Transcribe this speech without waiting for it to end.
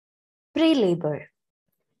Prelabor.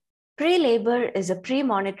 Prelabor is a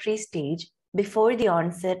premonitory stage before the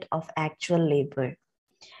onset of actual labor.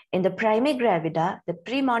 In the primigravida, the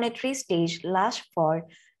premonitory stage lasts for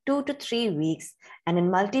 2 to 3 weeks and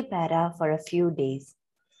in multipara for a few days.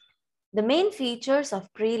 The main features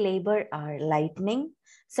of prelabor are lightening,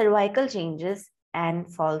 cervical changes,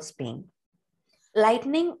 and false pain.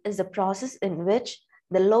 Lightening is a process in which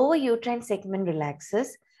the lower uterine segment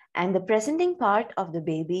relaxes and the presenting part of the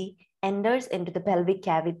baby enters into the pelvic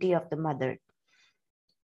cavity of the mother.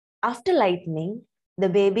 After lightening, the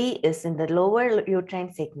baby is in the lower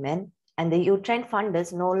uterine segment and the uterine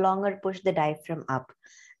fundus no longer push the diaphragm up.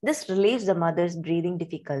 This relieves the mother's breathing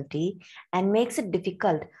difficulty and makes it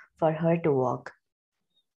difficult for her to walk.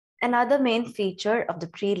 Another main feature of the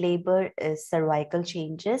pre-labor is cervical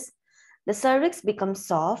changes. The cervix becomes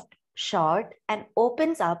soft, short, and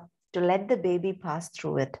opens up to let the baby pass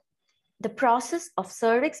through it. The process of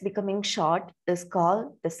cervix becoming short is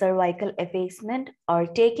called the cervical effacement or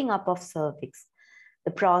taking up of cervix.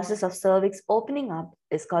 The process of cervix opening up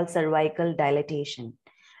is called cervical dilatation.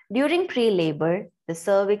 During pre-labor, the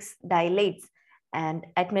cervix dilates and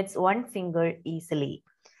admits one finger easily.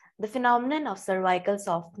 The phenomenon of cervical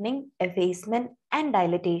softening, effacement, and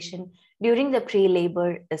dilatation during the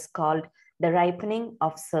pre-labor is called the ripening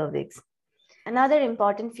of cervix. Another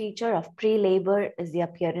important feature of pre-labor is the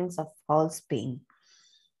appearance of false pain.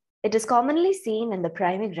 It is commonly seen in the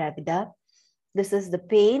primigravida. This is the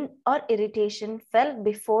pain or irritation felt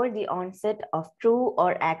before the onset of true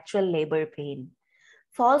or actual labor pain.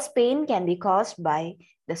 False pain can be caused by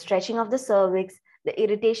the stretching of the cervix, the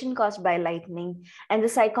irritation caused by lightening, and the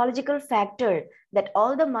psychological factor that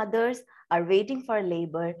all the mothers are waiting for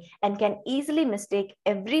labor and can easily mistake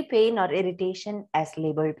every pain or irritation as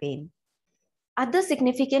labor pain. Other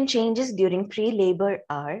significant changes during pre-labor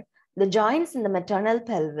are the joints in the maternal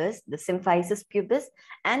pelvis, the symphysis pubis,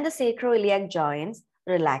 and the sacroiliac joints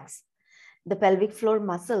relax. The pelvic floor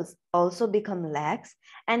muscles also become lax,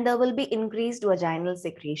 and there will be increased vaginal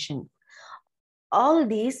secretion. All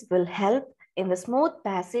these will help in the smooth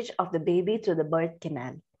passage of the baby through the birth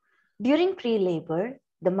canal. During pre-labor,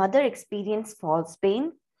 the mother experiences false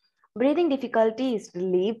pain. Breathing difficulty is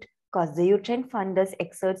relieved because the uterine fundus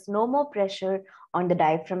exerts no more pressure on the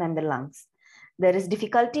diaphragm and the lungs. There is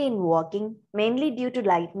difficulty in walking, mainly due to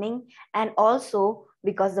lightening and also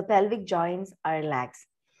because the pelvic joints are lax.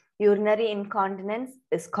 Urinary incontinence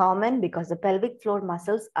is common because the pelvic floor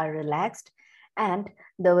muscles are relaxed and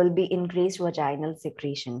there will be increased vaginal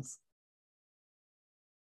secretions.